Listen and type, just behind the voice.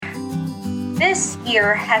This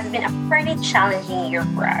year has been a pretty challenging year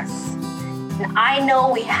for us. And I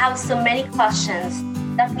know we have so many questions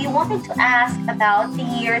that we wanted to ask about the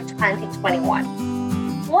year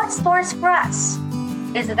 2021. What stores for us?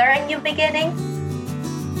 Is there a new beginning?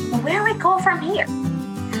 Where we go from here?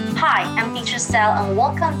 Hi, I'm Teacher Sel and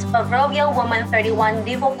welcome to Proverbial Woman 31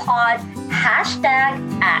 Devo Pod #Ask.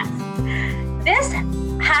 This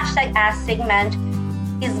 #Ask segment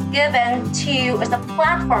is given to, as a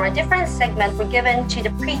platform, a different segment we're given to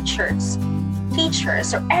the preachers,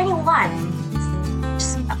 teachers, or anyone,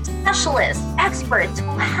 specialists, experts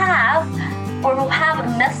who have a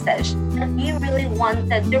message that you really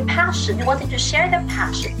wanted, their passion, you wanted to share their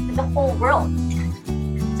passion with the whole world.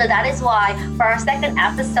 So that is why for our second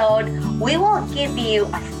episode, we will give you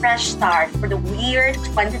a fresh start for the year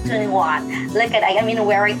 2021. Look at, I'm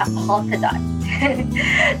wearing a polka dot.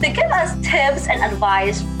 To give us tips and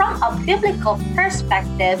advice from a biblical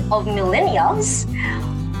perspective of millennials,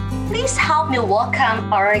 please help me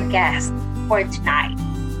welcome our guest for tonight.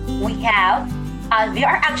 We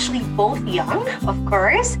are actually both young, of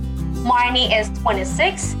course. Marnie is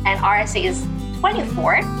 26 and RC is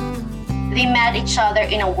 24. They met each other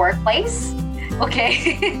in a workplace.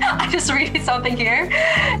 Okay, I just read something here.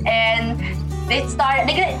 And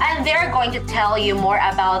they're going to tell you more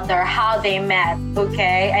about how they met.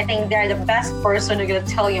 Okay, I think they're the best person who's going to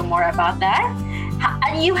tell you more about that.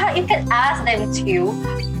 And you can ask them too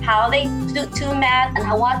how they two met and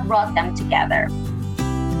what brought them together.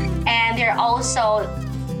 And they're also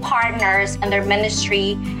partners in their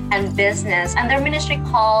ministry and business, and their ministry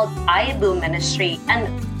called IBU Ministry. And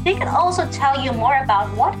they can also tell you more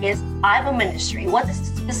about what is IBU Ministry, what is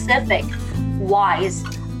the specific whys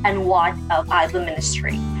and what of IBU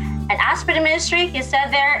Ministry. And as for the ministry, he said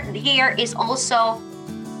here is also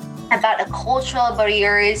about the cultural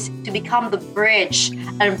barriers to become the bridge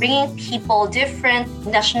and bringing people, different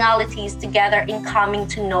nationalities together in coming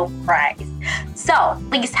to know Christ. So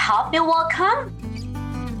please help me welcome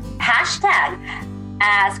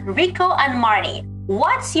 #Ask Rico and Marnie.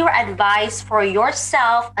 What's your advice for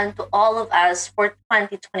yourself and to all of us for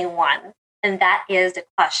 2021? And that is the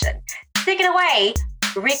question. Take it away,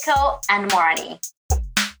 Rico and Marnie.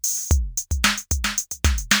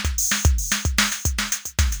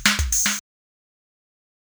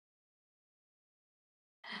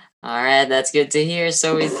 All right, that's good to hear.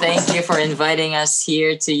 So we thank you for inviting us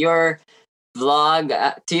here to your vlog,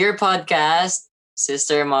 to your podcast,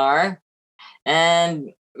 Sister Mar.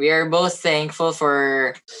 And we are both thankful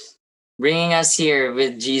for bringing us here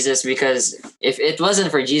with Jesus, because if it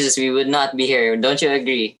wasn't for Jesus, we would not be here. Don't you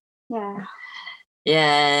agree? Yeah.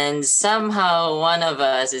 Yeah, and somehow one of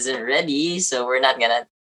us isn't ready, so we're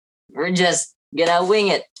just gonna wing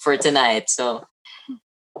it for tonight. So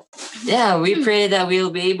yeah, we pray that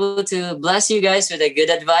we'll be able to bless you guys with a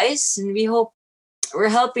good advice, and we hope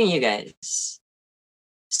we're helping you guys.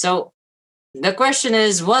 So the question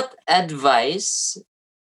is, what advice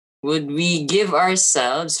would we give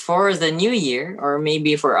ourselves for the new year, or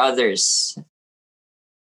maybe for others?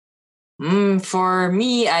 For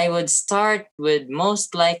me, I would start with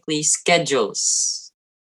most likely schedules,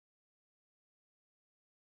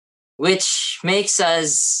 which makes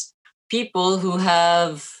us people who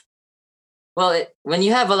have, when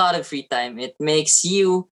you have a lot of free time, it makes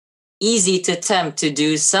you easy to tempt to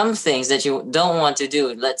do some things that you don't want to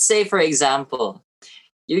do. Let's say, for example,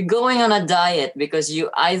 you're going on a diet because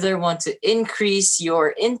you either want to increase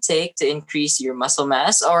your intake to increase your muscle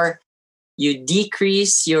mass, or you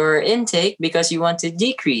decrease your intake because you want to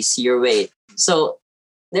decrease your weight. So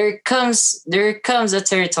there comes a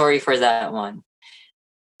territory for that one.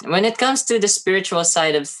 When it comes to the spiritual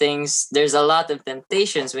side of things, there's a lot of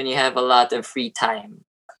temptations when you have a lot of free time.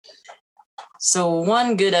 So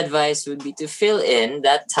one good advice would be to fill in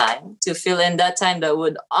that time that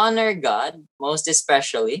would honor God, most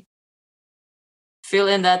especially. Fill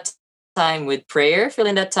in that time with prayer, fill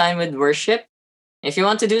in that time with worship. If you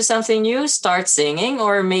want to do something new, start singing,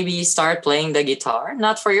 or maybe start playing the guitar,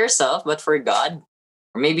 not for yourself, but for God.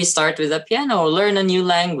 Or maybe start with a piano, or learn a new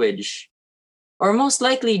language. Or most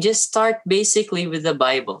likely just start basically with the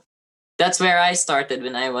Bible. That's where I started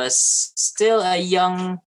when I was still a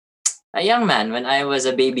young man, when I was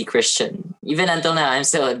a baby Christian. Even until now, I'm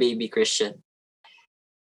still a baby Christian.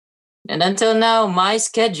 And until now, my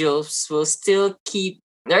schedules will still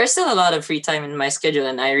there's still a lot of free time in my schedule,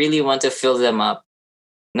 and I really want to fill them up.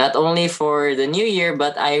 Not only for the new year,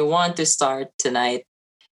 but I want to start tonight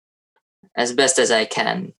as best as I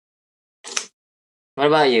can. What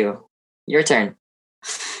about you? Your turn.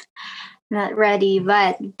 Not ready,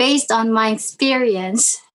 but based on my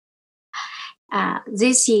experience,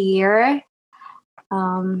 this year,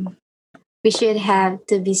 we should have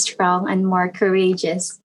to be strong and more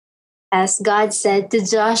courageous. As God said to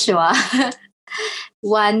Joshua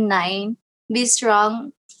 1:9, be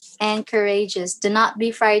strong and courageous. Do not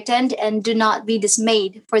be frightened and do not be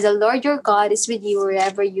dismayed, for the Lord your God is with you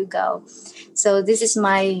wherever you go. So this is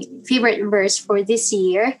my favorite verse for this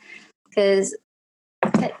year, because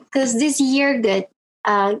this year good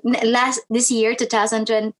this year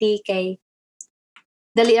 2020 kay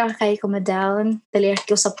dali ra kay ko ma-down, dali ra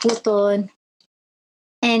ko sa puton,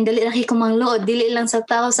 and dali ra kay ko mangluod, dili lang sa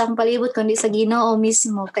tao sa akong palibot kundi sa Ginoo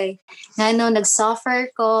mismo, kay ngano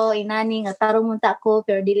nag-suffer ko inani nga tarong munta ko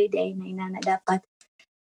pero dili di na inana dapat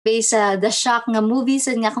based sa the shock nga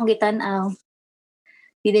movies nga akong gitan-aw.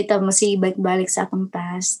 Dili ta mo si balik sa akong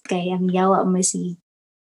past, kay ang yawa mo si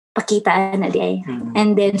pakitaan na di ay.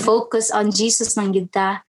 And then focus on Jesus nang yun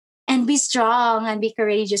ta. And be strong and be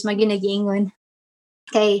courageous. Maginagingon.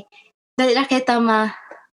 Kay, dali na kita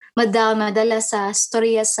madala sa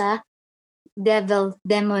storya sa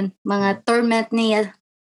demon. Mga torment niya.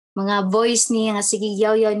 Mga voice niya nga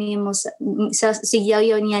sigigyaw-yaw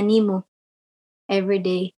niya nimo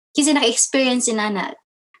everyday. Kasi naka-experience si Nana.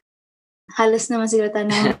 Halos naman siguro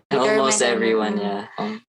tanong. Almost everyone, yeah.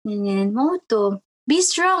 Yan. Moto. Be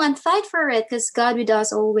strong and fight for it because God with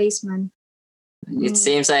us always, man. It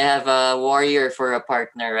seems I have a warrior for a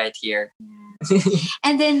partner right here.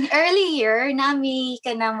 And then earlier, nami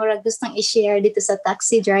ka na murag gustong i-share dito sa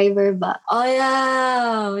taxi driver ba? Oh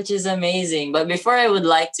yeah, which is amazing. But before I would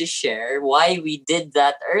like to share why we did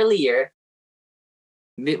that earlier,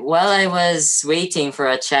 while I was waiting for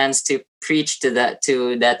a chance to preach to that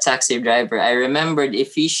taxi driver, I remembered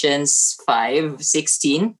Ephesians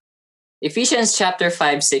 5:16. Ephesians chapter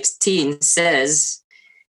 5:16 says,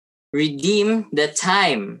 redeem the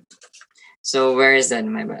time. So where is that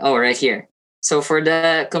in my Bible? Oh, right here. So for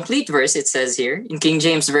the complete verse, it says here in King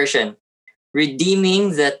James Version,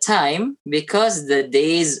 redeeming the time because the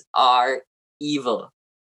days are evil.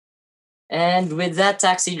 And with that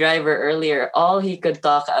taxi driver earlier, all he could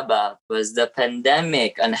talk about was the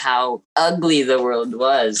pandemic and how ugly the world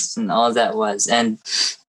was and all that was. And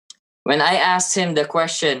when I asked him the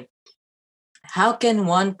question, how can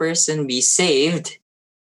one person be saved?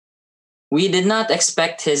 We did not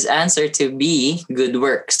expect his answer to be good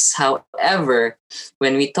works. However,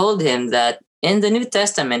 when we told him that in the New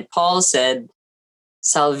Testament, Paul said,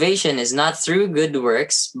 salvation is not through good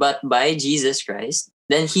works, but by Jesus Christ,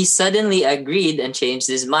 then he suddenly agreed and changed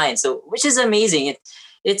his mind. So, which is amazing.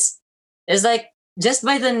 It's like just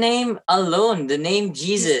by the name alone, the name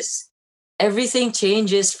Jesus, everything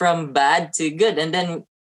changes from bad to good. And then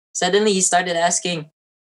suddenly he started asking,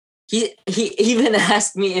 he even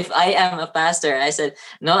asked me if I am a pastor. I said,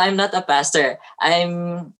 no, I'm not a pastor.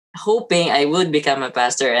 I'm hoping I would become a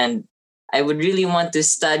pastor, and I would really want to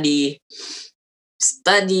study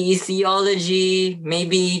theology,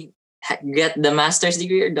 maybe get the master's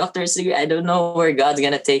degree or doctor's degree. I don't know where God's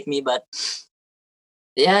going to take me, but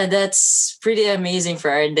yeah, that's pretty amazing for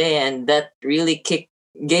our day. And that really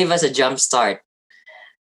gave us a jump start.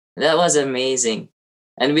 That was amazing.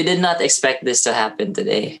 And we did not expect this to happen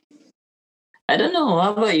today. I don't know.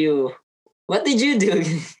 How about you? What did you do?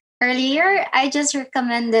 Earlier, I just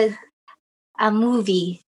recommended a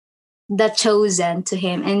movie, The Chosen, to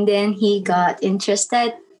him. And then he got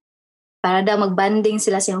interested. Para daw magbanding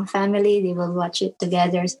sila sa yung family. They will watch it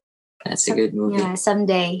together. That's a good movie. Yeah,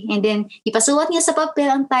 someday. And then, ipasuwat niya sa papel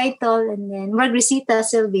ang title. And then, Margrisita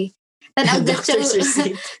Sylvie.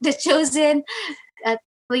 The Chosen. At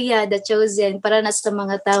The Chosen, para na sa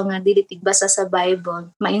mga tao nga dili tigbasa sa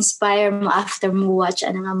Bible, ma-inspire mo after mo watch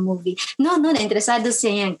ano nga movie. No, interesado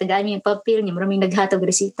siya yan. Tagaan niya yung papel niya, maraming naghatag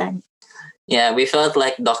resita. Yeah, we felt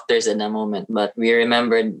like doctors in a moment, but we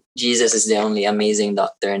remembered Jesus is the only amazing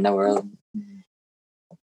doctor in the world.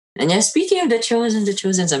 And yeah, speaking of The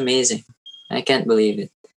Chosen's amazing. I can't believe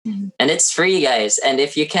it. And it's free, guys. And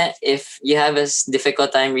if you have a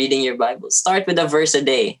difficult time reading your Bible, start with a verse a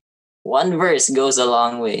day. One verse goes a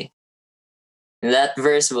long way. And that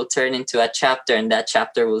verse will turn into a chapter, and that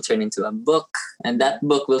chapter will turn into a book, and that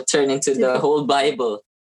book will turn into the whole Bible,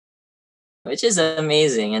 which is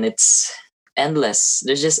amazing. And it's endless.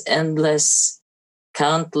 There's just endless,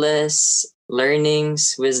 countless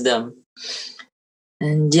learnings, wisdom.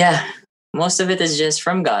 And yeah, most of it is just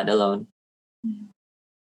from God alone.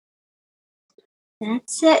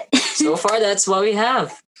 That's it. So far, that's what we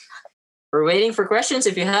have. We're waiting for questions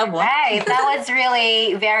if you have one. Right. That was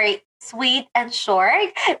really very sweet and short.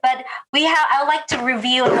 But I would like to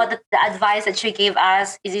review what the advice that she gave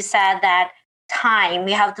us is you said that time,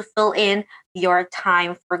 we have to fill in your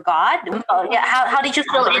time for God. Oh, yeah. How did you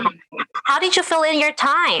fill in? How did you fill in your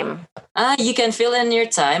time? You can fill in your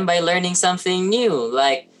time by learning something new.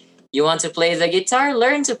 Like, you want to play the guitar,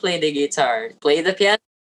 learn to play the guitar. Play the piano,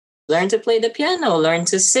 learn to play the piano. Learn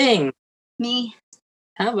to sing. Me.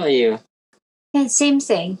 How about you? Yeah, same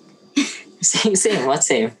thing. Same. What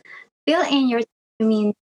same? Fill in your, I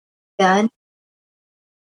mean, done.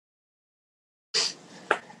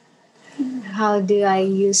 How do I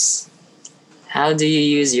use? How do you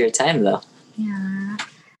use your time, though? Yeah,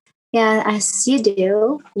 yeah, as you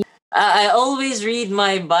do. I always read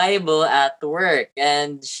my Bible at work,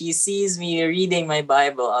 and she sees me reading my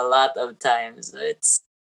Bible a lot of times. It's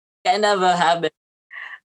kind of a habit.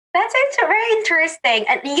 That's very interesting.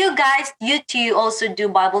 And you guys, you two also do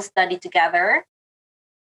Bible study together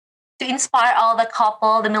to inspire all the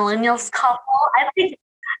couple, the millennials couple. I think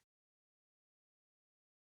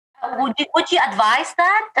would you advise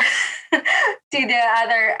that to the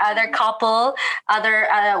other couple?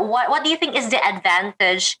 What do you think is the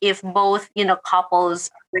advantage if both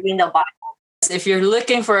couples are reading the Bible? If you're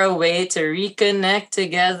looking for a way to reconnect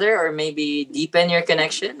together, or maybe deepen your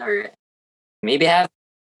connection, or maybe have a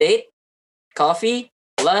date, coffee,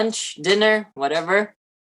 lunch, dinner, whatever,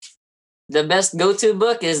 the best go-to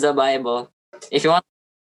book is the Bible. If you want,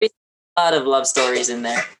 a lot of love stories in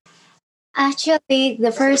there. Actually, the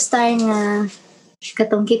first time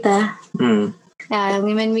katong kita,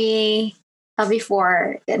 when we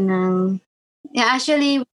before, yeah,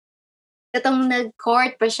 actually, katong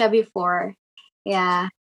nag-court pa siya before. Yeah.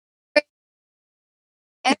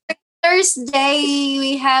 Every Thursday,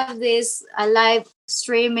 we have this live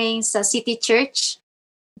streaming sa City Church.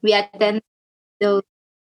 We attend those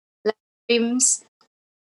live streams.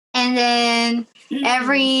 And then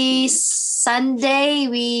every Sunday,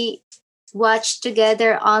 we watch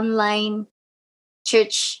together online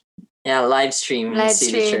church. Yeah, live stream.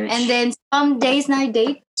 City Church. And then some days,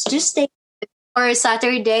 Tuesday or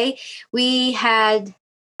Saturday, we had.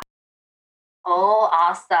 Oh,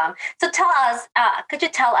 awesome. So tell us, could you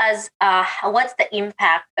tell us what's the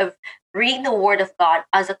impact of reading the Word of God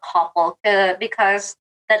as a couple? Because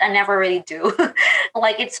that I never really do.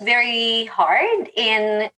 Like, it's very hard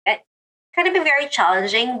and it kind of be very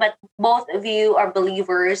challenging, but both of you are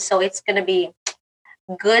believers, so it's going to be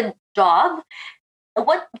good job.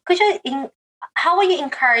 How will you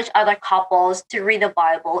encourage other couples to read the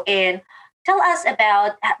Bible, and tell us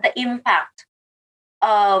about the impact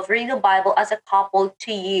of reading the Bible as a couple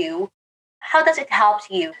to you? How does it help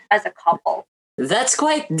you as a couple? That's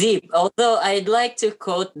quite deep. Although I'd like to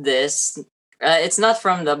quote this. It's not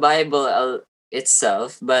from the Bible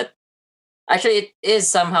itself, but actually it is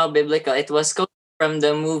somehow biblical. It was quoted from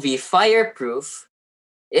the movie Fireproof.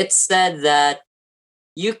 It said that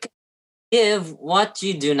you can give what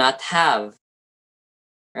you do not have.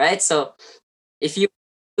 Right? So if you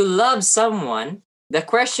love someone, the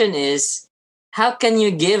question is, how can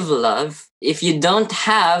you give love if you don't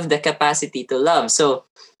have the capacity to love? So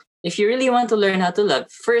if you really want to learn how to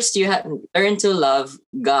love, first you have to learn to love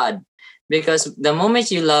God. Because the moment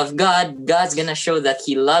you love God, God's going to show that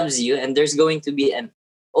He loves you, and there's going to be an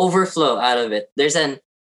overflow out of it.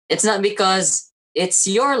 It's not because it's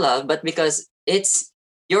your love, but because it's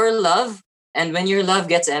your love. And when your love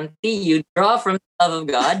gets empty, you draw from the love of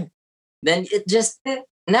God, then it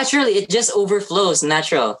just overflows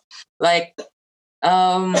natural. Like,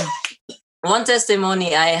 one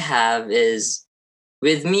testimony I have is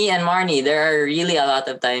with me and Marnie. There are really a lot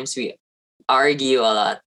of times we argue a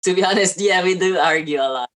lot. To be honest, yeah, we do argue a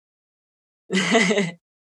lot.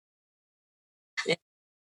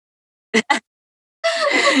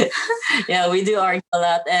 Yeah, we do argue a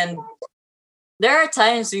lot. And there are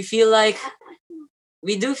times we do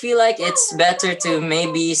feel like it's better to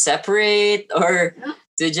maybe separate or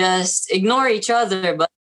to just ignore each other. But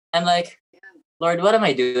I'm like, Lord, what am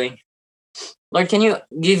I doing? Lord, can you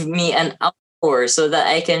give me an outpour so that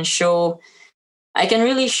I can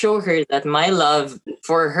really show her that my love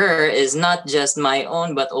for her is not just my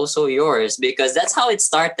own, but also yours, because that's how it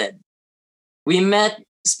started. We met,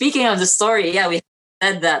 speaking of the story, yeah, we haven't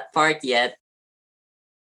said that part yet.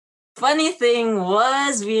 Funny thing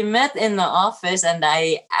was, we met in the office and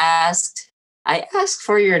I asked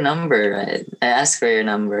for your number, right? I asked for your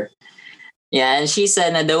number. Yeah, and she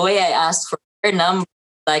said, and the way I asked for her number,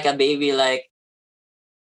 like a baby, like,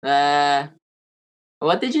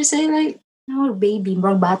 what did you say? Like, oh, baby,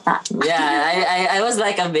 bro, bata. Yeah, I was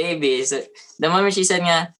like a baby. So the moment she said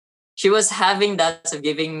nga, she was having doubts of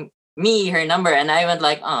giving me her number, and I went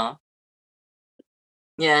like, oh.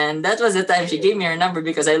 Yeah, and that was the time she gave me her number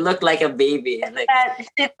because I looked like a baby. Like,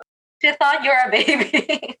 she thought you're a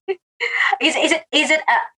baby.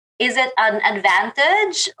 is it an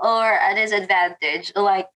advantage or a disadvantage?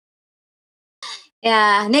 Like,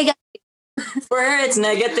 Yeah, negative. For her, it's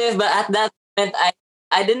negative, but at that moment,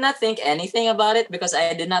 I did not think anything about it because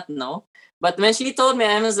I did not know. But when she told me,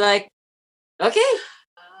 I was like, okay,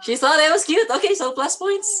 she thought I was cute. Okay, so plus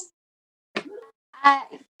points.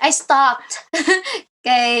 I stalked.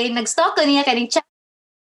 Kay nag-stalk ko niya kay chat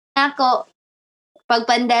ako pag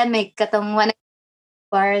pandemic katong one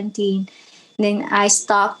quarantine. Then I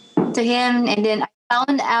stalked to him and then I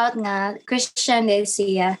found out nga Christian din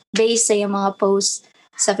siya based sa yung mga posts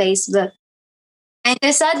sa Facebook.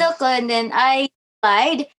 Interesado ko and then I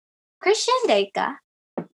replied, Christian day ka?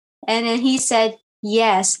 And then he said,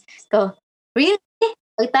 yes. So, really?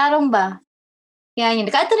 Pagtarong ba? Yan, yun.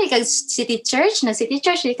 Nakato rin kag City Church.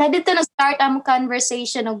 Dito na-start ang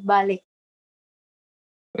conversation og balik.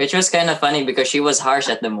 Which was kind of funny because she was harsh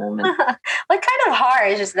at the moment. what kind of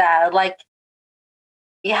harsh is that? Like,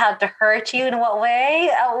 you have to hurt you in what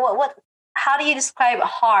way? What? How do you describe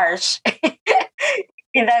harsh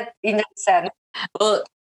in that sense? Well,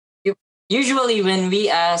 usually when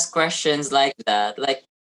we ask questions like that, like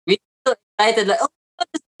we feel excited, like, oh,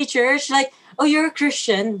 the church, like, oh, you're a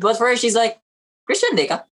Christian. But for her, she's like, Christian day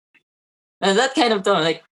ka? And that kind of tone,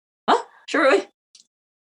 like, huh? Sure, way.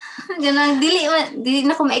 Ganun, dili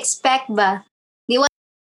na ko ma-expect ba?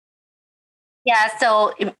 Yeah,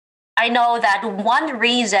 so I know that one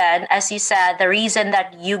reason, as you said, the reason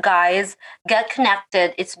that you guys get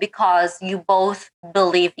connected, it's because you both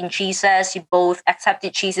believe in Jesus, you both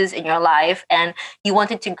accepted Jesus in your life, and you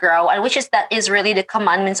wanted to grow, and which is that is really the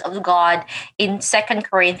commandments of God in 2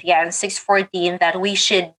 Corinthians 6:14, that we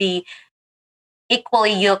should be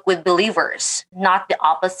equally yoked with believers, not the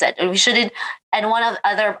opposite. And we shouldn't. And one of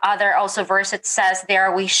other also verse it says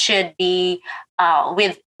there we should be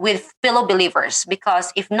with fellow believers,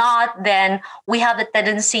 because if not, then we have the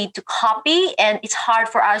tendency to copy, and it's hard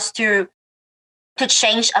for us to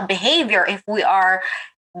change a behavior if we are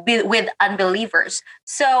with unbelievers.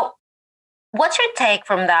 So, what's your take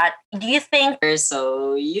from that? Do you think?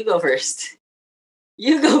 So you go first.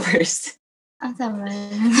 You go first. Ang sama.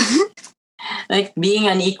 Like being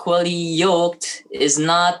unequally yoked is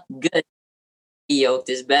not good. Yoked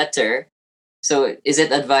is better. So is it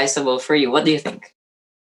advisable for you? What do you think?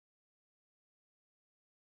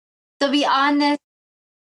 To be honest,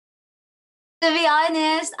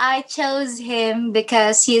 I chose him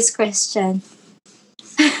because he is Christian.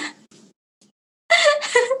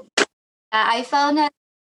 I found out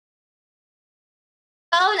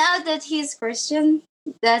that he's Christian.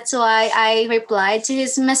 That's why I replied to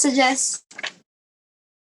his messages.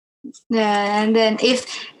 Yeah, and then if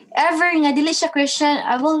ever nga dili siya Christian,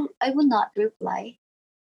 I will not reply.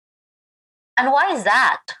 And why is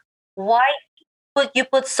that? Why would you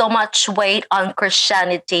put so much weight on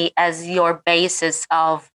Christianity as your basis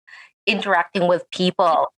of interacting with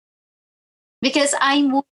people? Because I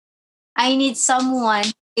need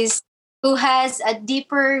someone who has a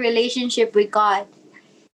deeper relationship with God.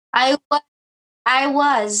 I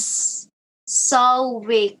was so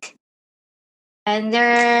weak, and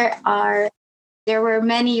there were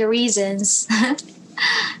many reasons.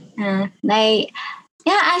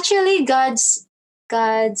 Actually, God's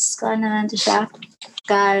It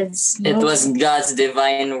was God's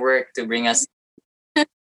divine work to bring us.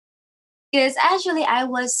 Because actually, I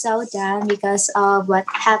was so down because of what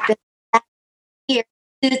happened last year,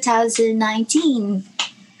 2019,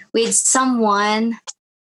 with someone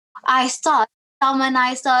I thought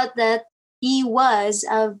that he was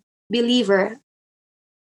a believer.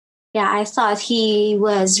 Yeah, I thought he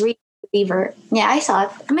was really a believer. Yeah, I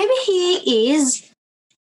thought maybe he is.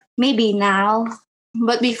 Maybe now,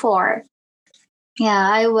 but before. Yeah,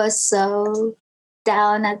 I was so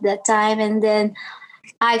down at that time, and then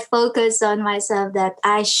I focused on myself that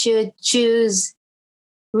I should choose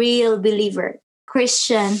real believer,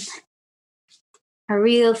 Christian, a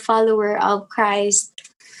real follower of Christ.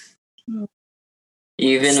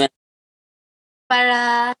 Even when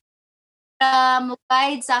Para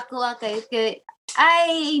mo-guide sa ako kay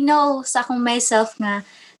I know sa akong myself nga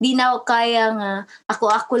di na ako kaya nga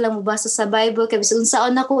ako lang mabasa sa Bible kay bisan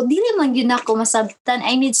unsaon ako dili man gyud nako masabtan.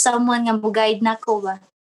 I need someone nga mo-guide nako ba.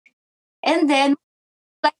 And then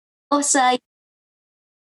reply ko sa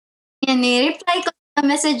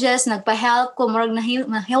messages, nagpa-help ko, murag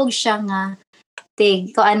nahilog siya nga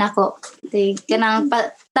tig ko anako tig kanang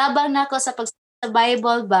tabang nako sa sa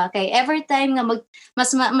Bible ba kay every time nga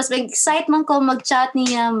mas excite man ko mag-chat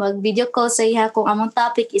niya, mag-video call sa iya kung among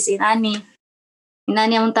topic is inani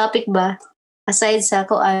among topic ba. aside sa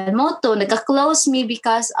kuan mo to, nagka-close me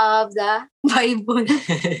because of the Bible.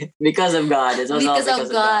 Because of God. It was all because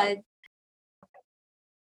of God.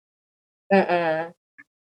 Mm-mm.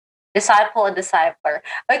 Disciple and discipler.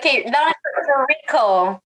 Okay, now for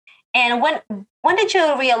Rico. And when did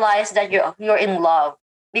you realize that you're in love?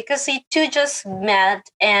 Because you two just met,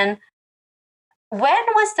 and when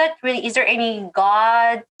was that really? Is there any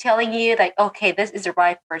God telling you like, okay, this is the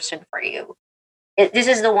right person for you? This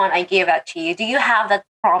is the one I gave out to you. Do you have that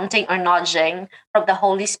prompting or nudging from the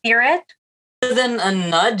Holy Spirit? Other than a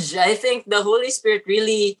nudge, I think the Holy Spirit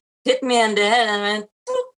really hit me on the head and went,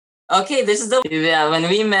 okay, this is the. Yeah, when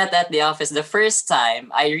we met at the office the first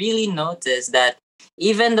time, I really noticed that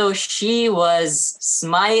even though she was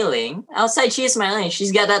smiling, outside she's smiling.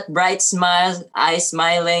 She's got that bright smile, eyes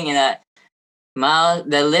smiling, and that mouth,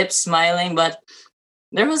 the lips smiling. But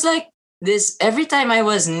there was like this, every time I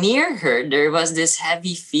was near her, there was this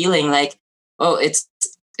heavy feeling like, oh, is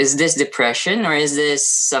this depression or is this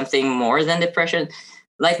something more than depression?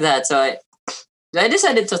 Like that. So I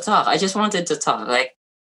decided to talk. I just wanted to talk. Like,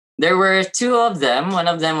 there were two of them. One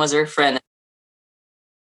of them was her friend.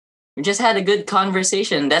 We just had a good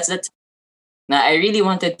conversation. That's it. Now, I really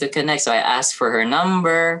wanted to connect, so I asked for her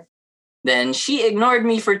number. Then she ignored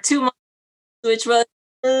me for 2 months, which was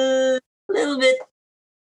a little bit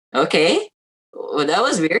okay. Well, that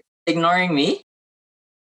was weird. Ignoring me.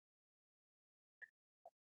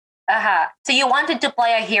 So you wanted to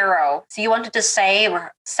play a hero. So you wanted to save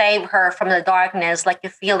her from the darkness. Like you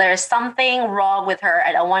feel there's something wrong with her,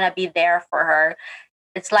 and I want to be there for her.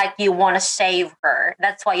 It's like you want to save her.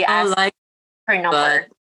 That's why you asked Like, her number.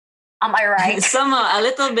 Am I right? somehow a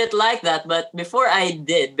little bit like that. But before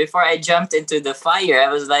I jumped into the fire,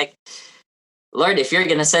 I was like, Lord, if you're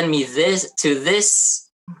gonna send me this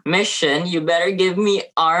mission, you better give me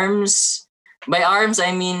arms. By arms,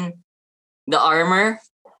 I mean the armor.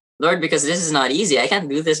 Lord, because this is not easy. I can't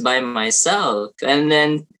do this by myself. And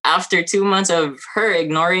then after 2 months of her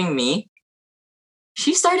ignoring me,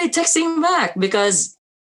 she started texting back because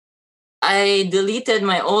I deleted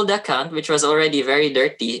my old account, which was already very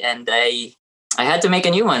dirty, and I had to make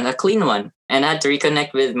a new one, a clean one, and I had to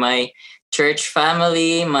reconnect with my church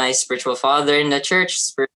family, my spiritual father in the church,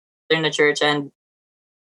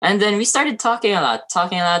 and then we started talking a lot,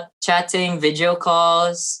 chatting, video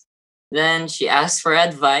calls. Then she asked for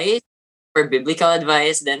advice, for biblical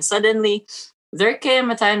advice. Then suddenly there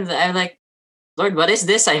came a time that I'm like, Lord, what is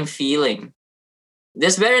this I'm feeling?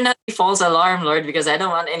 This better not be false alarm, Lord, because I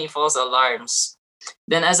don't want any false alarms.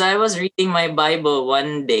 Then as I was reading my Bible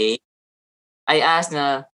one day, I asked,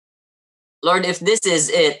 Lord, if this is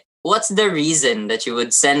it, what's the reason that you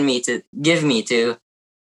would give me to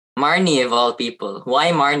Marnie of all people?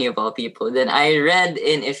 Why Marnie of all people? Then I read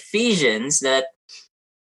in Ephesians that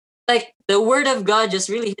like the word of God just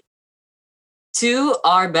really two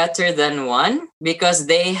are better than one because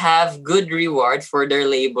they have good reward for their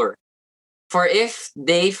labor. For if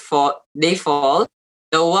they fall,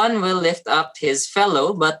 the one will lift up his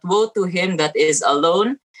fellow, but woe to him that is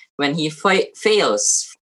alone when he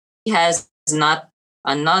fails. He has not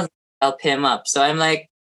another to help him up. So I'm like,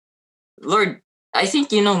 Lord, I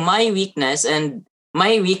think you know my weakness, and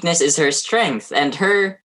my weakness is her strength, and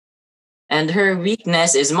her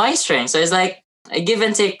weakness is my strength. So it's like a give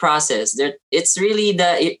and take process. It's really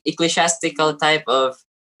the ecclesiastical type of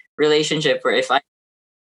relationship where if I'm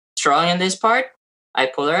strong in this part, I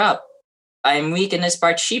pull her up. I'm weak in this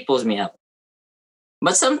part, she pulls me up.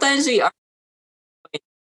 But sometimes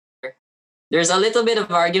there's a little bit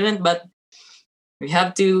of argument, but we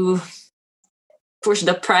have to push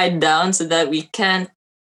the pride down so that we can't,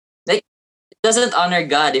 like, it doesn't honor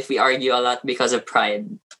God if we argue a lot because of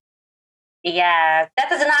pride. Yeah,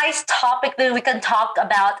 that is a nice topic that we can talk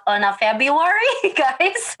about on a February,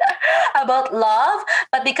 guys, about love.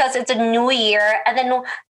 But because it's a new year, and then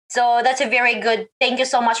so that's a very good. Thank you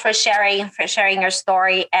so much for sharing your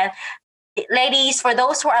story. And ladies, for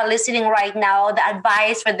those who are listening right now, the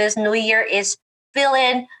advice for this new year is fill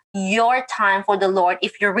in your time for the Lord.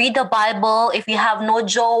 If you read the Bible, if you have no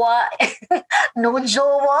jowa, no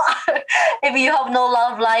jowa, if you have no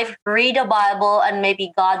love life, read the Bible and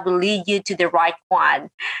maybe God will lead you to the right one.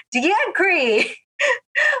 Do you agree?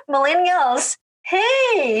 Millennials,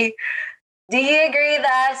 hey, do you agree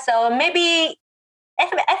that? So maybe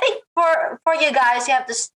I think for you guys, you have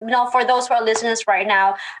to, for those who are listeners right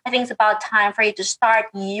now, I think it's about time for you to start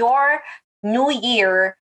your new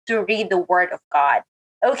year to read the Word of God.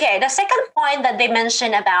 Okay, the second point that they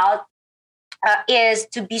mentioned about is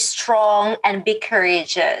to be strong and be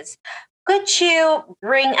courageous. Could you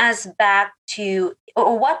bring us back to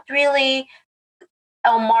what really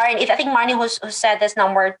Marnie, I think Marnie who said this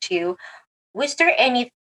number two. Was there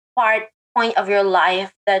any point of your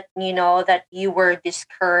life that that you were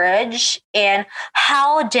discouraged, and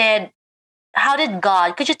how did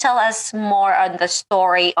God? Could you tell us more on the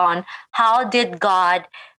story on how did God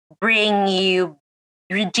bring you,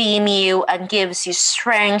 redeem you, and gives you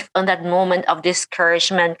strength on that moment of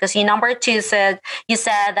discouragement? Because number two you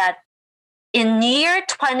said that in year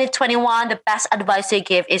 2021, the best advice you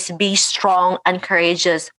give is be strong and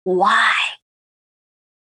courageous. Why?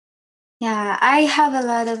 Yeah, I have a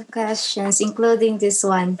lot of questions, including this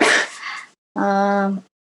one.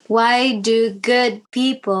 Why do good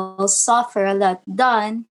people suffer a lot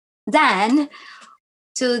than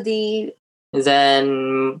to the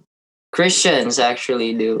Than Christians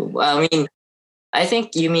actually do. I mean, I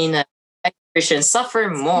think you mean Christians suffer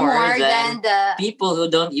more than the people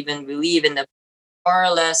who don't even believe in the, more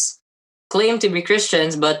or less claim to be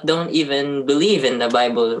Christians but don't even believe in the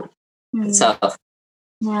Bible itself.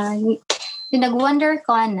 Yeah, nag-wonder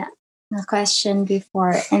ko na question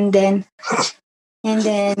before, and then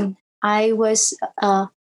I was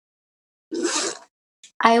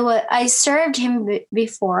I served him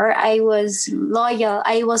before. I was loyal.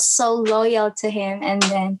 I was so loyal to him, and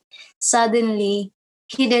then suddenly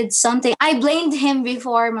he did something. I blamed him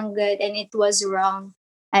before, Manggod, and it was wrong.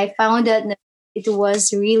 I found out that it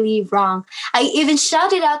was really wrong. I even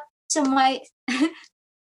shouted out to my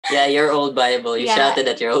Yeah, your old Bible. You shouted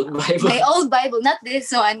at your old Bible. My old Bible, not this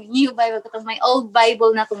one. New Bible. Katong my old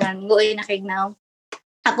Bible na kung ngoy na kignaw.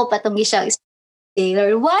 Ako pa itong gisya.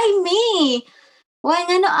 Lord, why me? Why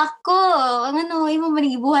nga no ako? Ano, imo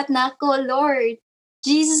manigibuhat na ako, Lord.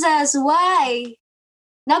 Jesus, why?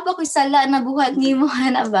 Napa ko sala na buhat ni mo,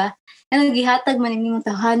 hana ba? Ano, gihatag man ni mo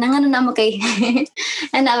tahan. Ano na mo kay...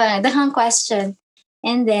 ano ba? Daghang question.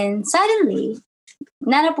 And then, suddenly,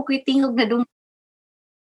 nana po ko tingog na dung.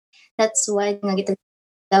 That's why nga kita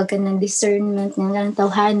tawag ng discernment nga ng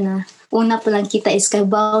tawhana. Una pa lang kita is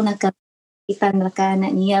kabaw na kita na ka na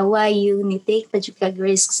niya. Why you ni take pa yung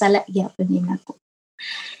kag-risk sala iya pa din ako.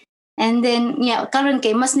 And then, yeah, karon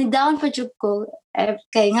kay mas ni down pa jud ko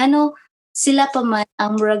kay ngano sila pa man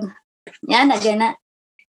ang murag yan na gana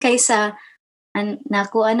kaysa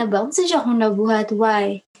nako ana ba unsa siya kung nabuhat,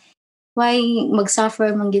 why mag-suffer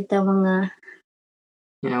man gid ta mga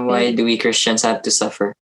why do we Christians have to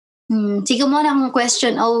suffer? Sige mo na akong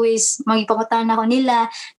question always magipangutan ako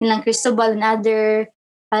nilang Cristobal and other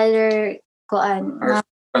koan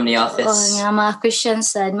from the office nga mga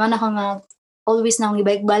Christians sad man ako nga always na akong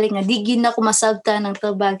ibalik-balik nga digin na ko masabta ng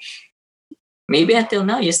tubag. Maybe until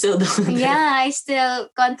now you still don't. Yeah, I still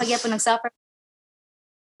pag po nagsuffer.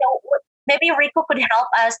 So maybe Rico could help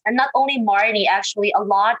us, and not only Marnie, actually a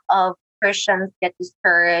lot of Christians get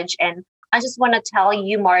discouraged, and I just want to tell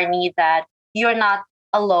you, Marnie, that you're not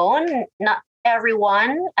alone. Not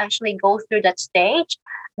everyone actually goes through that stage.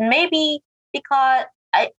 Maybe because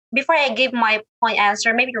before I give my point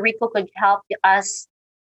answer, maybe Rico could help us,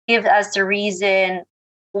 give us the reason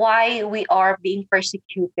why we are being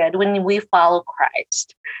persecuted when we follow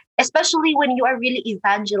Christ. Especially when you are really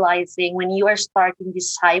evangelizing, when you are starting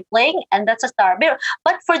discipling, and that's a start.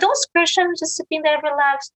 But for those Christians just sitting there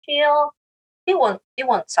relaxed, chill, they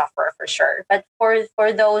won't suffer for sure. But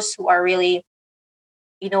for those who are really,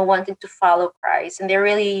 wanting to follow Christ, and they're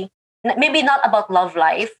really maybe not about love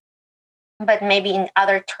life, but maybe in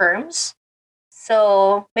other terms.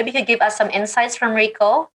 So maybe you could give us some insights from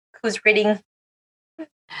Rico, who's reading.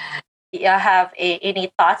 Have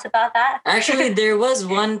any thoughts about that? Actually, there was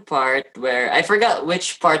one part where I forgot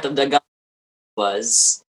which part of the gospel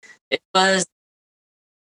was. It was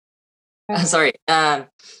sorry. I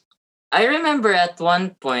remember at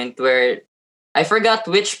one point where I forgot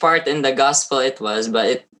which part in the gospel it was,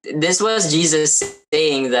 but this was Jesus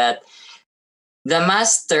saying that the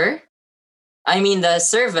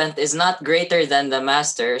servant is not greater than the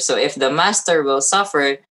master. So if the master will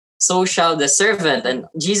suffer, so shall the servant. And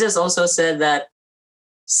Jesus also said that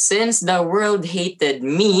since the world hated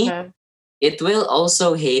me, it will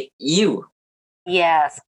also hate you.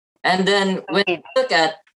 Yes. And then when you look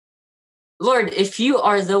at, Lord, if you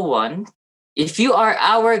are the one, if you are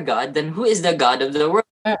our God, then who is the God of the world?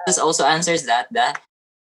 Jesus also answers that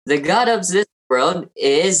the God of this world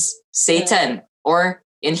is Satan, or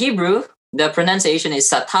in Hebrew, the pronunciation is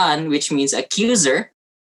Satan, which means accuser,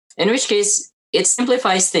 in which case it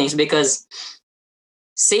simplifies things because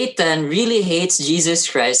Satan really hates Jesus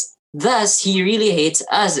Christ. Thus, he really hates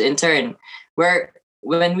us in turn. Where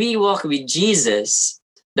when we walk with Jesus,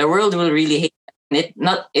 the world will really hate it.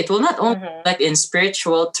 It will not only like in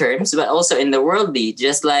spiritual terms, but also in the worldly,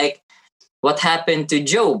 just like what happened to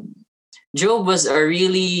Job. Job was a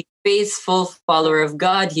really faithful follower of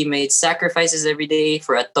God. He made sacrifices every day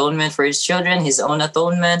for atonement for his children, his own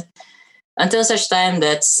atonement, until such time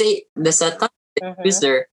that the Satan, the Mhm.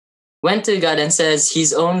 accuser, went to God and says,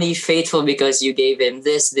 he's only faithful because you gave him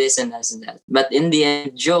this, and that, and that. But in the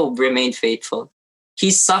end, Job remained faithful. He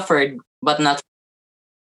suffered, but not.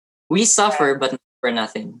 We suffer, but not for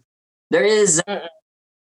nothing. There is Mm-mm.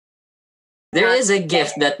 there Not is a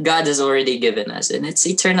gift that God has already given us, and it's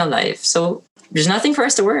eternal life. So there's nothing for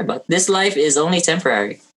us to worry about. This life is only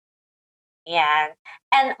temporary. yeah.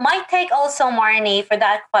 And my take also, Marnie, for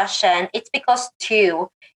that question, it's because two,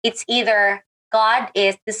 it's either God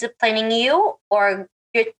is disciplining you or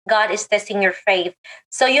God is testing your faith.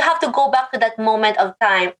 So you have to go back to that moment of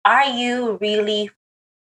time. Are you really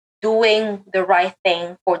doing the right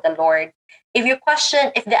thing for the Lord? If your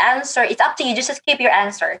question, if the answer, it's up to you, just keep your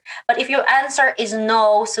answer. But if your answer is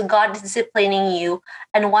no, so God is disciplining you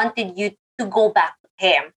and wanted you to go back to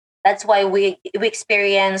Him. That's why we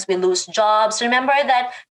lose jobs. Remember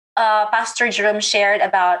that Pastor Jerome shared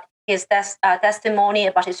about his testimony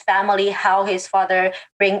about his family, how his father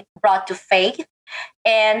brought to faith.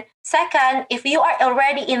 And second, if you are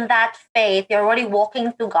already in that faith, you're already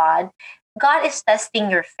walking to God, God is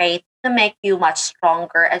testing your faith to make you much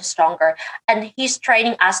stronger and stronger. And He's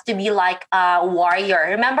training us to be like a warrior.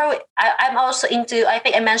 Remember, I'm also into, I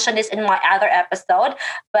think I mentioned this in my other episode,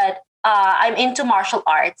 but I'm into martial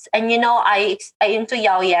arts. And I into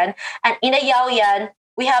Yaoyan. And in a Yaoyan,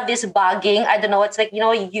 we have this bugging. I don't know. It's like,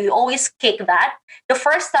 you always kick that. The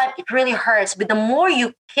first time it really hurts, but the more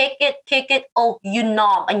you kick it, oh, you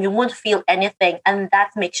numb and you won't feel anything. And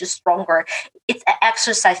that makes you stronger. It's an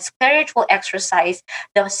exercise, spiritual exercise,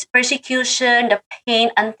 the persecution, the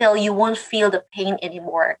pain until you won't feel the pain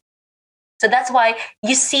anymore. So that's why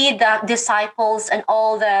you see the disciples and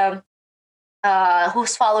all the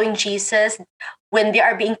who's following Jesus, when they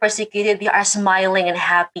are being persecuted, they are smiling and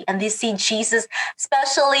happy, and they see Jesus.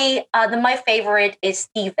 Especially, my favorite is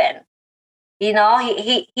Stephen. He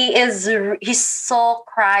saw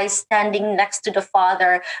Christ standing next to the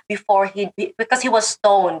Father because he was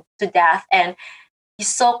stoned to death, and he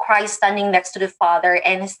saw Christ standing next to the Father,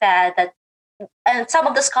 and he said that. And some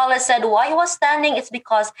of the scholars said why he was standing. It's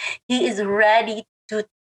because he is ready to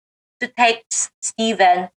take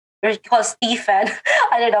Stephen, or called Stephen.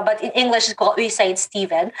 I don't know, but in English we say it's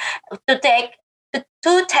Stephen, to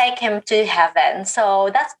take him to heaven.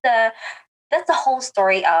 So that's the whole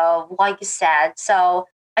story of what you said. So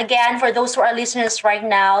again, for those who are listeners right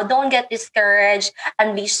now, don't get discouraged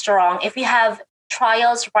and be strong. If you have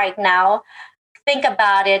trials right now, think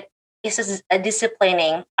about it. Is this a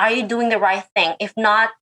disciplining? Are you doing the right thing? If not,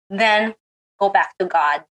 then go back to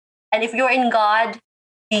God. And if you're in God,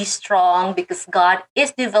 be strong because God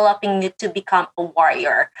is developing you to become a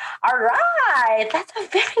warrior. All right. That's a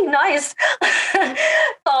very nice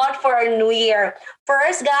thought for a new year.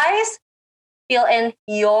 First, guys, fill in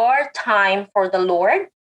your time for the Lord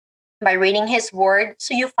by reading His Word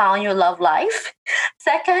so you found your love life.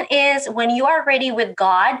 Second is when you are ready with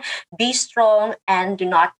God, be strong and do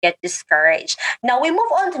not get discouraged. Now we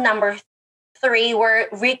move on to number 3, where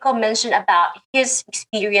Rico mentioned about his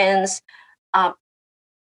experience um,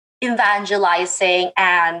 evangelizing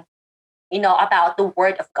and about the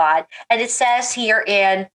Word of God. And it says here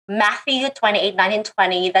in Matthew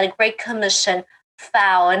 28:19-20 that a great commission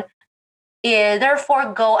found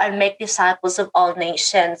therefore go and make disciples of all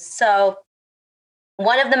nations. So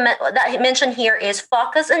one of the that he mentioned here is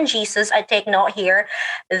focus on Jesus. I take note here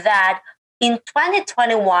that in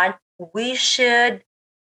 2021 we should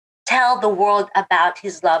tell the world about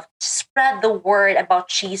His love, spread the word about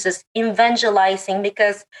Jesus, evangelizing,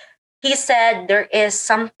 because He said there is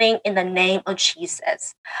something in the name of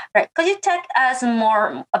Jesus. Right? Could you talk us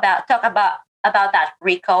more about that,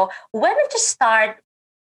 Rico? When did you start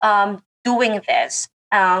doing this?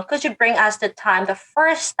 Could you bring us the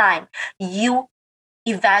first time you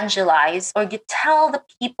evangelize or you tell the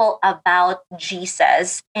people about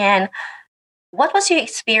Jesus? And what was your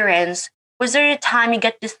experience? Was there a time you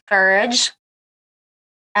get discouraged?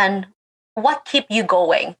 And what keep you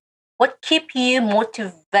going? What keep you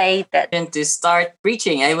motivated? And to start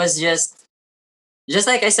preaching, I was just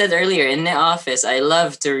like I said earlier, in the office, I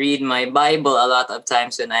love to read my Bible a lot of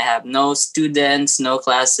times when I have no students, no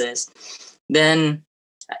classes. Then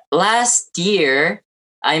last year,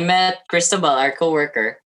 I met Cristobal, our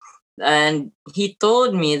coworker, and he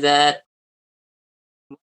told me that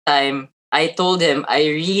time I told him I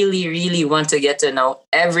really, really want to get to know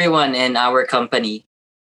everyone in our company.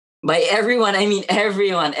 By everyone, I mean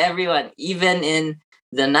everyone, even in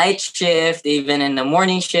the night shift, even in the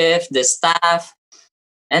morning shift, the staff.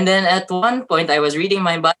 And then at one point, I was reading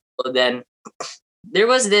my Bible. Then there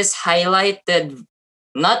was this highlighted,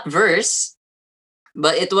 not verse,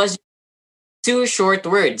 but it was two short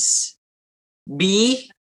words: "Be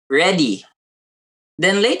ready."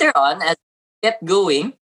 Then later on, as I kept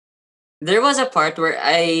going, there was a part where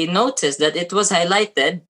I noticed that it was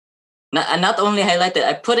highlighted. Not only highlighted,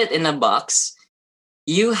 I put it in a box.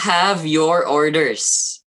 "You have your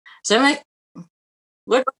orders." So I'm like,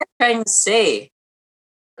 what am I trying to say?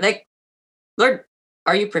 Like, Lord,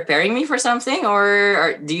 are you preparing me for something,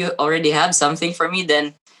 or do you already have something for me?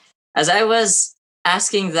 Then, as I was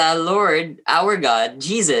asking the Lord, our God,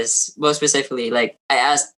 Jesus, most specifically, like I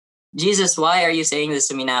asked, "Jesus, why are you saying this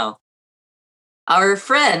to me now?" Our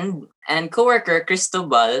friend and coworker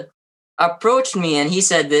Cristobal approached me, and he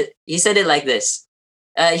said it like this.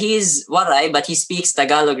 He's Waray, but he speaks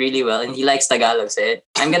Tagalog really well, and he likes Tagalog. So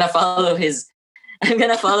I'm gonna follow his. I'm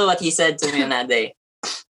gonna follow what he said to me on that day.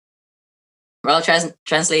 Well, I'll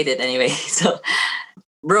translate it anyway. So,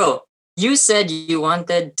 bro, you said you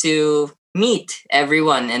wanted to meet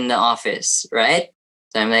everyone in the office, right?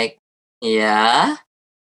 So I'm like, yeah.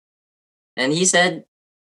 And he said,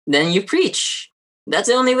 then you preach. That's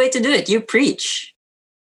the only way to do it. You preach.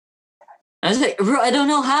 I was like, bro, I don't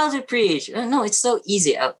know how to preach. No, it's so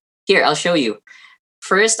easy. I'll show you.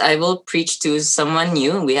 First, I will preach to someone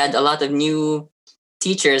new. We had a lot of new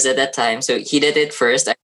teachers at that time. So he did it first,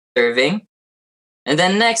 I was serving. And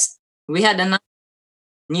then next, we had another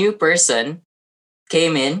new person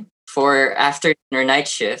came in for after dinner night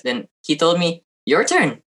shift. And he told me, your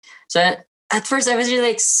turn. So at first, I was really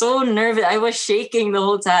like so nervous. I was shaking the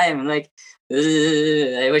whole time. Like,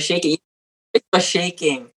 I was shaking. It was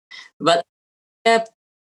shaking. But I kept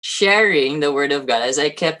sharing the word of God, as I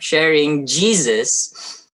kept sharing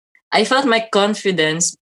Jesus, I felt my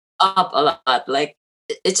confidence up a lot. Like,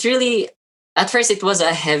 it's really, at first, it was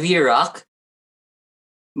a heavy rock,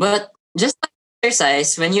 but just like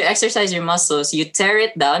exercise, when you exercise your muscles, you tear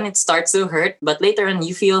it down, it starts to hurt, but later on,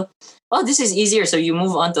 you feel, oh, this is easier. So you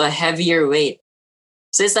move on to a heavier weight.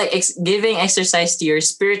 So it's like giving exercise to your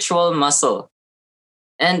spiritual muscle.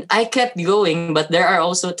 And I kept going, but there are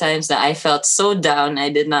also times that I felt so down, I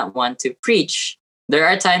did not want to preach. There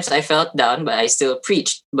are times I felt down, but I still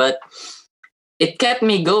preached. But it kept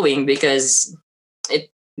me going because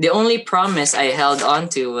the only promise I held on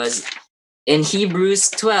to was in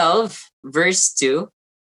Hebrews 12, verse 2.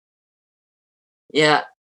 Yeah,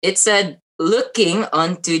 it said, looking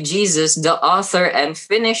unto Jesus, the author and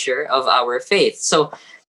finisher of our faith. So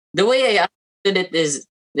the way I understood it is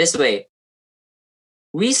this way.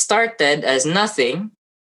 We started as nothing,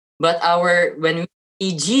 but when we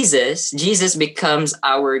see Jesus, Jesus becomes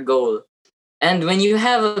our goal. And when you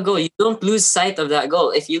have a goal, you don't lose sight of that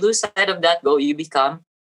goal. If you lose sight of that goal, you become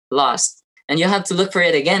lost. And you have to look for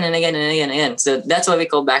it again and again and again and again. So that's what we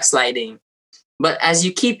call backsliding. But as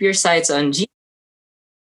you keep your sights on Jesus,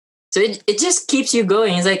 so it just keeps you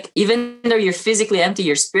going. It's like, even though you're physically empty,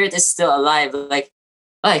 your spirit is still alive. Like,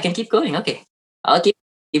 oh, I can keep going. Okay, I'll keep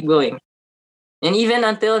going. And even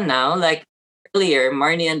until now, like earlier,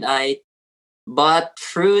 Marnie and I bought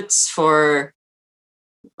fruits for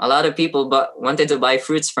a lot of people, but wanted to buy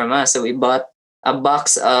fruits from us. So we bought a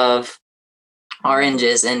box of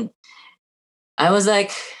oranges, and I was like,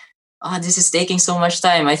 oh, this is taking so much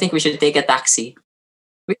time. I think we should take a taxi.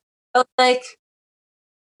 We felt like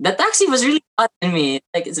the taxi was really hot in me.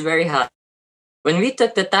 Like, it's very hot. When we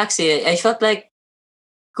took the taxi, I felt like,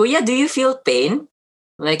 Kuya, do you feel pain?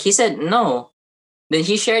 Like, he said, no. Then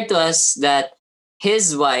he shared to us that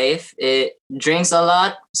his wife drinks a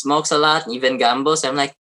lot, smokes a lot, even gambles. I'm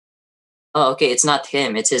like, oh, okay, it's not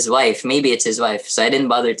him, it's his wife. Maybe it's his wife. So I didn't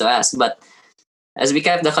bother to ask. But as we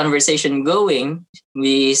kept the conversation going,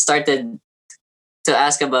 we started to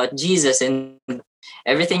ask about Jesus, and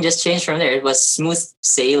everything just changed from there. It was smooth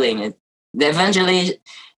sailing. The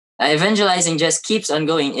evangelizing just keeps on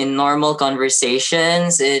going in normal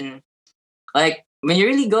conversations, and like when you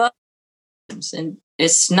really go up, and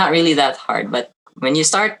it's not really that hard. But when you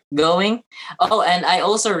start going, oh, and I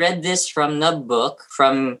also read this from the book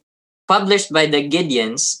published by the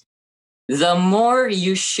Gideons. The more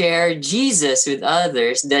you share Jesus with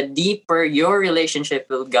others, the deeper your relationship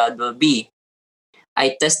with God will be.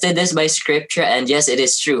 I tested this by scripture, and yes, it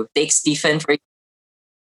is true. Take Stephen, for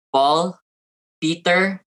Paul,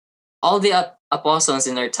 Peter, all the apostles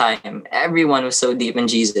in their time. Everyone was so deep in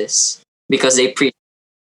Jesus because they preached.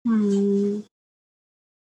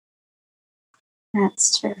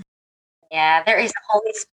 That's true. Yeah, there is a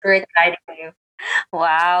Holy Spirit guiding you.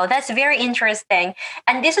 Wow, that's very interesting.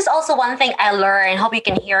 And this is also one thing I learned. Hope you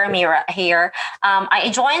can hear me right here. I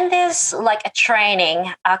joined this like a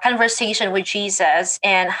training, a conversation with Jesus,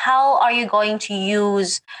 and how are you going to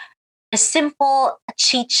use a simple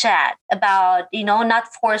chit chat about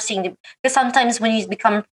not forcing because sometimes when you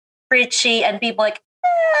become preachy and people like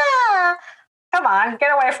come on,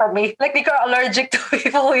 get away from me. Like they are allergic to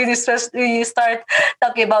people when you start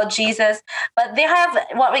talking about Jesus. But they have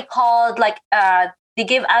what we call like they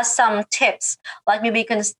give us some tips. Like maybe you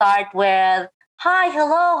can start with hi,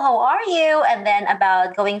 hello, how are you? And then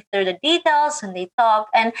about going through the details and they talk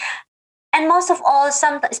and most of all,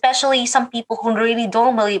 some especially some people who really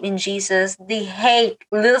don't believe in Jesus, they hate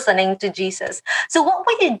listening to Jesus. So what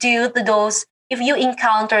would you do to those if you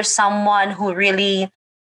encounter someone who really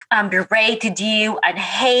berated you and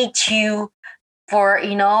hate you for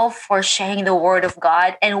for sharing the word of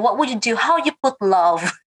God, and what would you do? How you put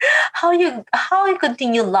love? How you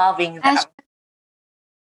continue loving them?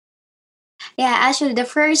 Yeah, actually, the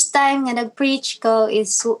first time nga nag-preach ko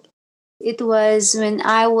is it was when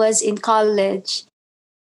I was in college.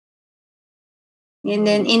 And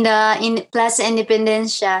then in Plaza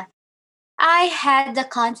Independencia, I had the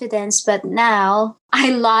confidence, but now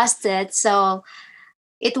I lost it. So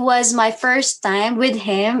it was my first time with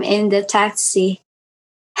him in the taxi.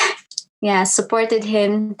 Yeah, supported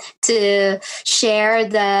him to share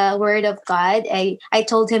the word of God. I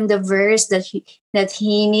told him the verse that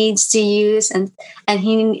he needs to use and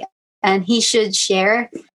he should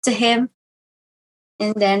share to him,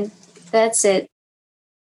 and then that's it.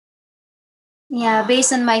 Yeah,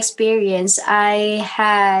 based on my experience, I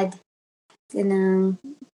had an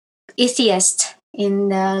atheist in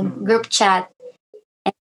the group chat,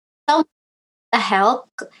 and some help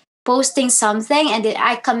posting something, and then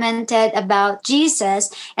I commented about Jesus,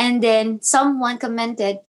 and then someone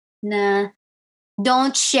commented na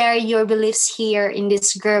don't share your beliefs here in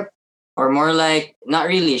this group. Or more like, not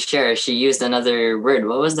really share. She used another word.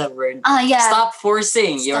 What was that word? Yeah. Stop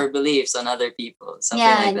forcing your beliefs on other people.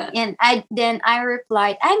 Something like that. And I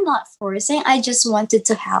replied, I'm not forcing. I just wanted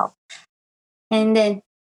to help. And then,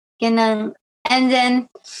 and then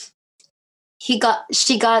she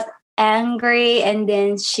got angry, and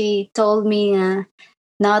then she told me,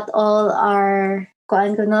 not all are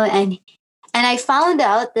kuan ko no, and I found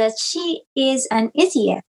out that she is an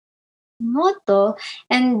atheist. Moto.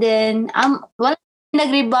 And then wala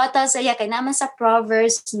nagrebuttal sa iya kay naman sa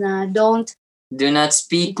Proverbs na do not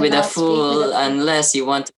speak with a fool unless you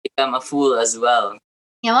want to become a fool as well.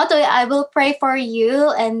 Yeah, moto, I will pray for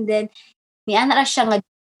you, and then niana ra siya nga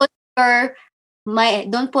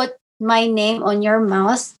don't put my name on your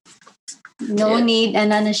mouth. No need, na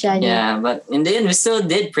siya. Yeah, but in the end, we still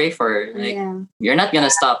did pray for her. Like, you're not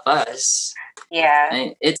gonna stop us.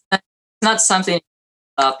 Yeah. It's not something you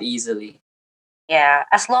stop easily. Yeah,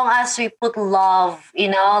 as long as we put love,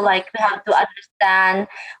 like we have to understand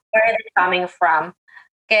where they're coming from.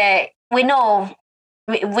 Okay, we know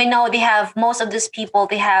they have most of these people,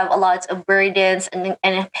 they have a lot of burdens and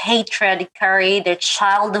hatred they carry, their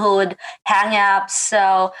childhood hang-ups,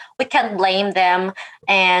 so we can't blame them.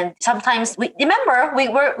 And sometimes we remember we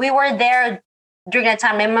were there during that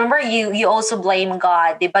time. Remember, you also blame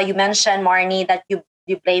God, but you mentioned, Marnie, that you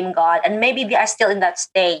blame God, and maybe they are still in that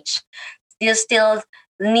stage. They're still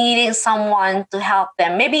needing someone to help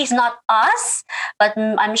them. Maybe it's not us, but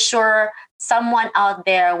I'm sure someone out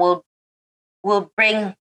there will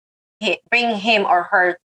bring him or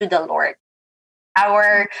her to the Lord.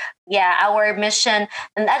 Our mission,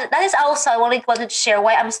 and that is also I wanted to share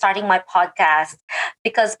why I'm starting my podcast,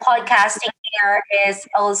 because podcasting here is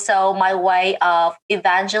also my way of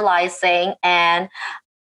evangelizing and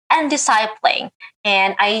discipling.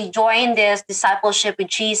 And I joined this discipleship with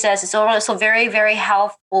Jesus. It's also very, very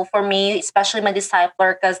helpful for me, especially my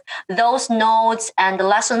discipler, because those notes and the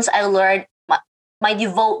lessons I learned,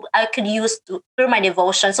 I could use through my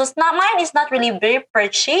devotion. So mine is not really very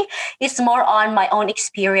preachy. It's more on my own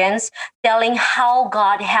experience, telling how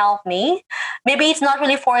God helped me. Maybe it's not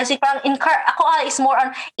really forcing, but it's more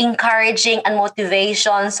on encouraging and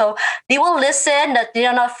motivation. So they will listen, that they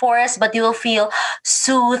are not forced, but they will feel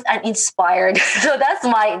soothed and inspired. So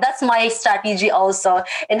that's my strategy also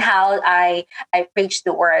in how I preach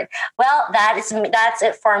the word. Well, that's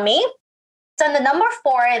it for me. So the number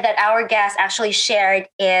 4 that our guest actually shared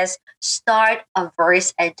is start a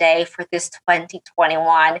verse a day for this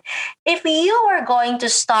 2021. If you were going to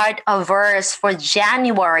start a verse for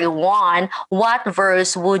January 1, what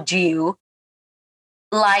verse would you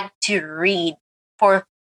like to read for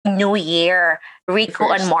New Year?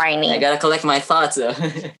 Rico and Marnie. I gotta collect my thoughts though.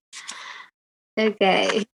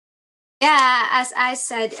 Okay. Yeah, as I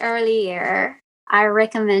said earlier, I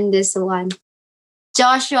recommend this one.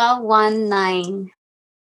 Joshua 1:9.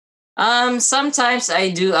 Sometimes I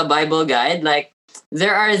do a Bible guide. Like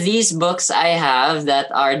there are these books I have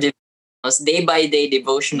that are devotionals, day by day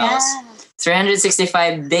devotionals,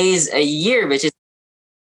 365 days a year, which is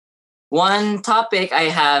one topic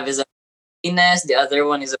I have is about happiness, the other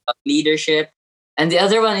one is about leadership, and the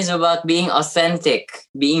other one is about being authentic,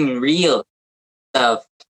 being real stuff.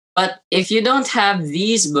 But if you don't have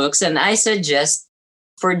these books, and I suggest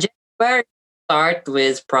for January, start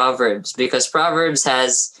with Proverbs because Proverbs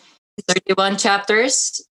has 31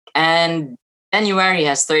 chapters and January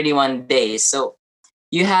has 31 days. So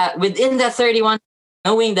you have within that 31,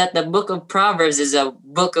 knowing that the book of Proverbs is a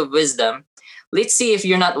book of wisdom. Let's see if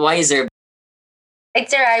you're not wiser.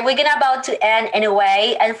 It's all right. We're gonna about to end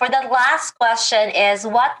anyway. And for the last question is,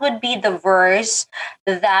 what would be the verse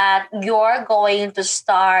that you're going to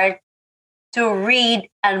start to read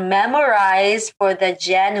and memorize for the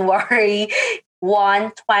January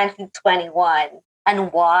 1, 2021,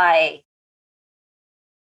 and why?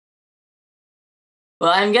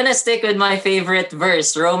 Well, I'm gonna stick with my favorite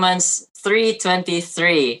verse, Romans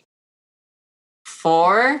 3:23.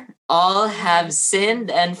 For all have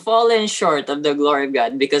sinned and fallen short of the glory of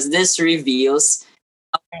God, because this reveals,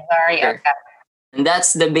 Very okay. and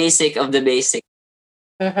that's the basic of the basic.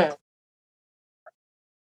 Mhm.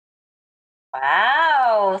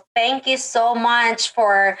 Wow. Thank you so much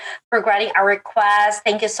for granting our request.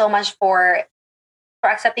 Thank you so much for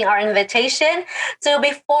accepting our invitation. So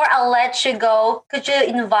before I let you go, could you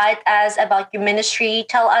invite us about your ministry?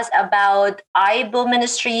 Tell us about IBO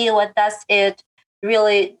ministry. What does it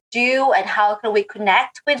really do and how can we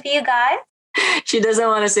connect with you guys? She doesn't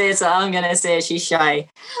want to say it, so I'm gonna say it. She's shy.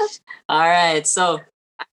 All right. So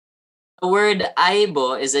the word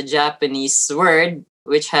aibo is a Japanese word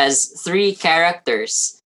which has 3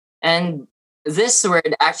 characters. And this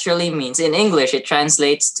word actually means, in English, it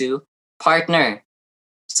translates to partner.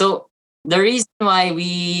 So the reason why we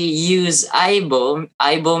use Aibo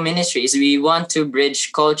ministry is we want to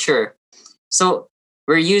bridge culture. So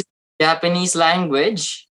we're using Japanese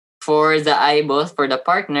language for the Aibo, for the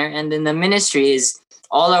partner, and then the ministry is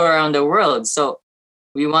all around the world. So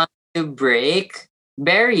we want to break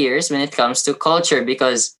barriers when it comes to culture,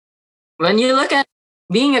 because when you look at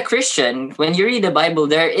being a Christian, when you read the Bible,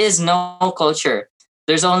 there is no culture.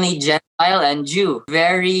 There's only Gentile and Jew.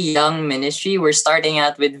 Very young ministry. We're starting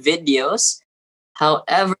out with videos.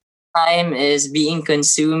 However, time is being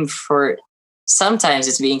consumed for, sometimes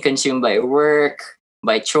it's being consumed by work,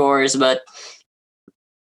 by chores, but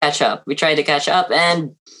catch up. We try to catch up.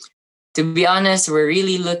 And to be honest, we're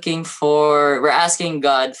asking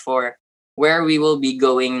God for where we will be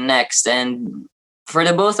going next. And for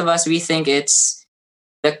the both of us, we think it's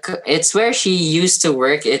where she used to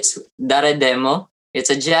work. It's Darademo. It's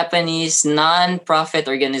a Japanese non-profit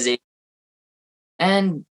organization.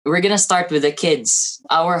 And we're going to start with the kids.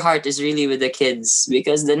 Our heart is really with the kids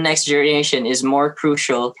because the next generation is more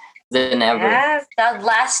crucial than ever. Yes, God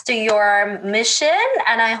bless to your mission.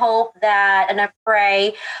 And I hope that, and I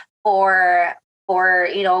pray for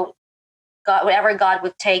God, wherever God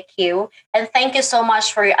would take you. And thank you so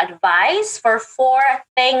much for your advice, for 4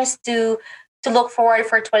 things to look forward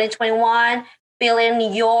for 2021. Fill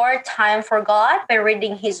in your time for God by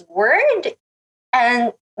reading His Word,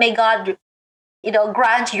 and may God,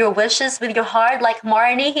 grant your wishes with your heart, like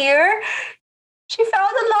Marnie here. She found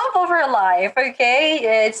the love of her life.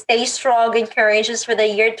 Okay, stay strong and courageous for the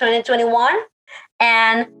year 2021,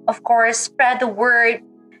 and of course, spread the word.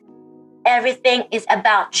 Everything is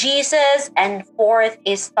about Jesus, and 4th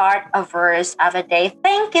is start a verse of a day.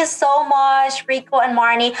 Thank you so much, Rico and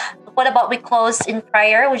Marnie. What about we close in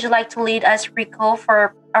prayer? Would you like to lead us, Rico,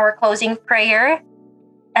 for our closing prayer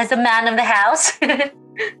as the man of the house?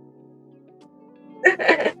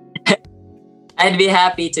 I'd be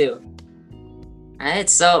happy to. All right,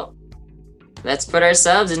 so let's put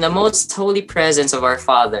ourselves in the most holy presence of our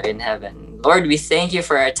Father in heaven. Lord, we thank you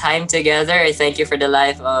for our time together. I thank you for the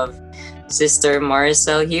life of Sister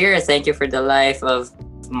Maricel here. I thank you for the life of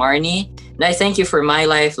Marnie. And I thank you for my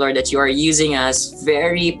life, Lord, that you are using us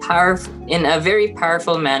in a very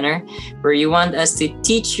powerful manner, where you want us to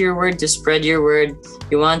teach your word, to spread your word.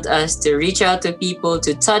 You want us to reach out to people,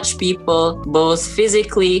 to touch people, both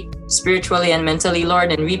physically, spiritually, and mentally,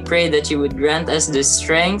 Lord. And we pray that you would grant us the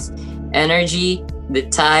strength, energy, the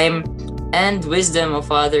time, and wisdom, oh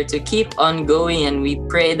Father, to keep on going. And we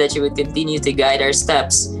pray that you would continue to guide our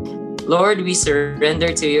steps. Lord, we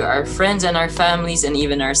surrender to you our friends and our families and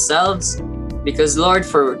even ourselves, because Lord,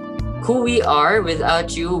 for who we are,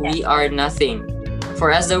 without you, we are nothing. For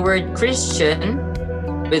as the word Christian,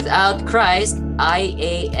 without Christ,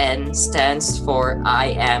 IAN stands for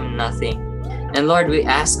I am nothing. And Lord, we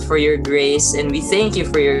ask for your grace, and we thank you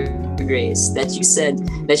for your grace, that you said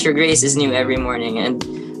that your grace is new every morning. And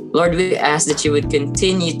Lord, we ask that you would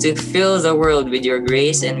continue to fill the world with your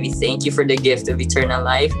grace, and we thank you for the gift of eternal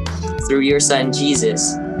life through your Son,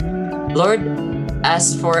 Jesus. Lord,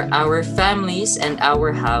 as for our families and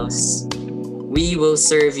our house, we will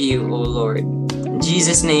serve you, O Lord. In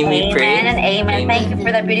Jesus' name we pray. Amen and amen. Thank you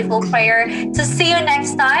for that beautiful prayer. So see you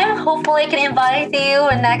next time. Hopefully I can invite you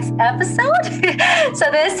in next episode.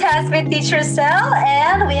 So this has been Teacher Sel,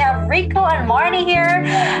 and we have Rico and Marnie here.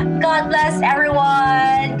 God bless everyone.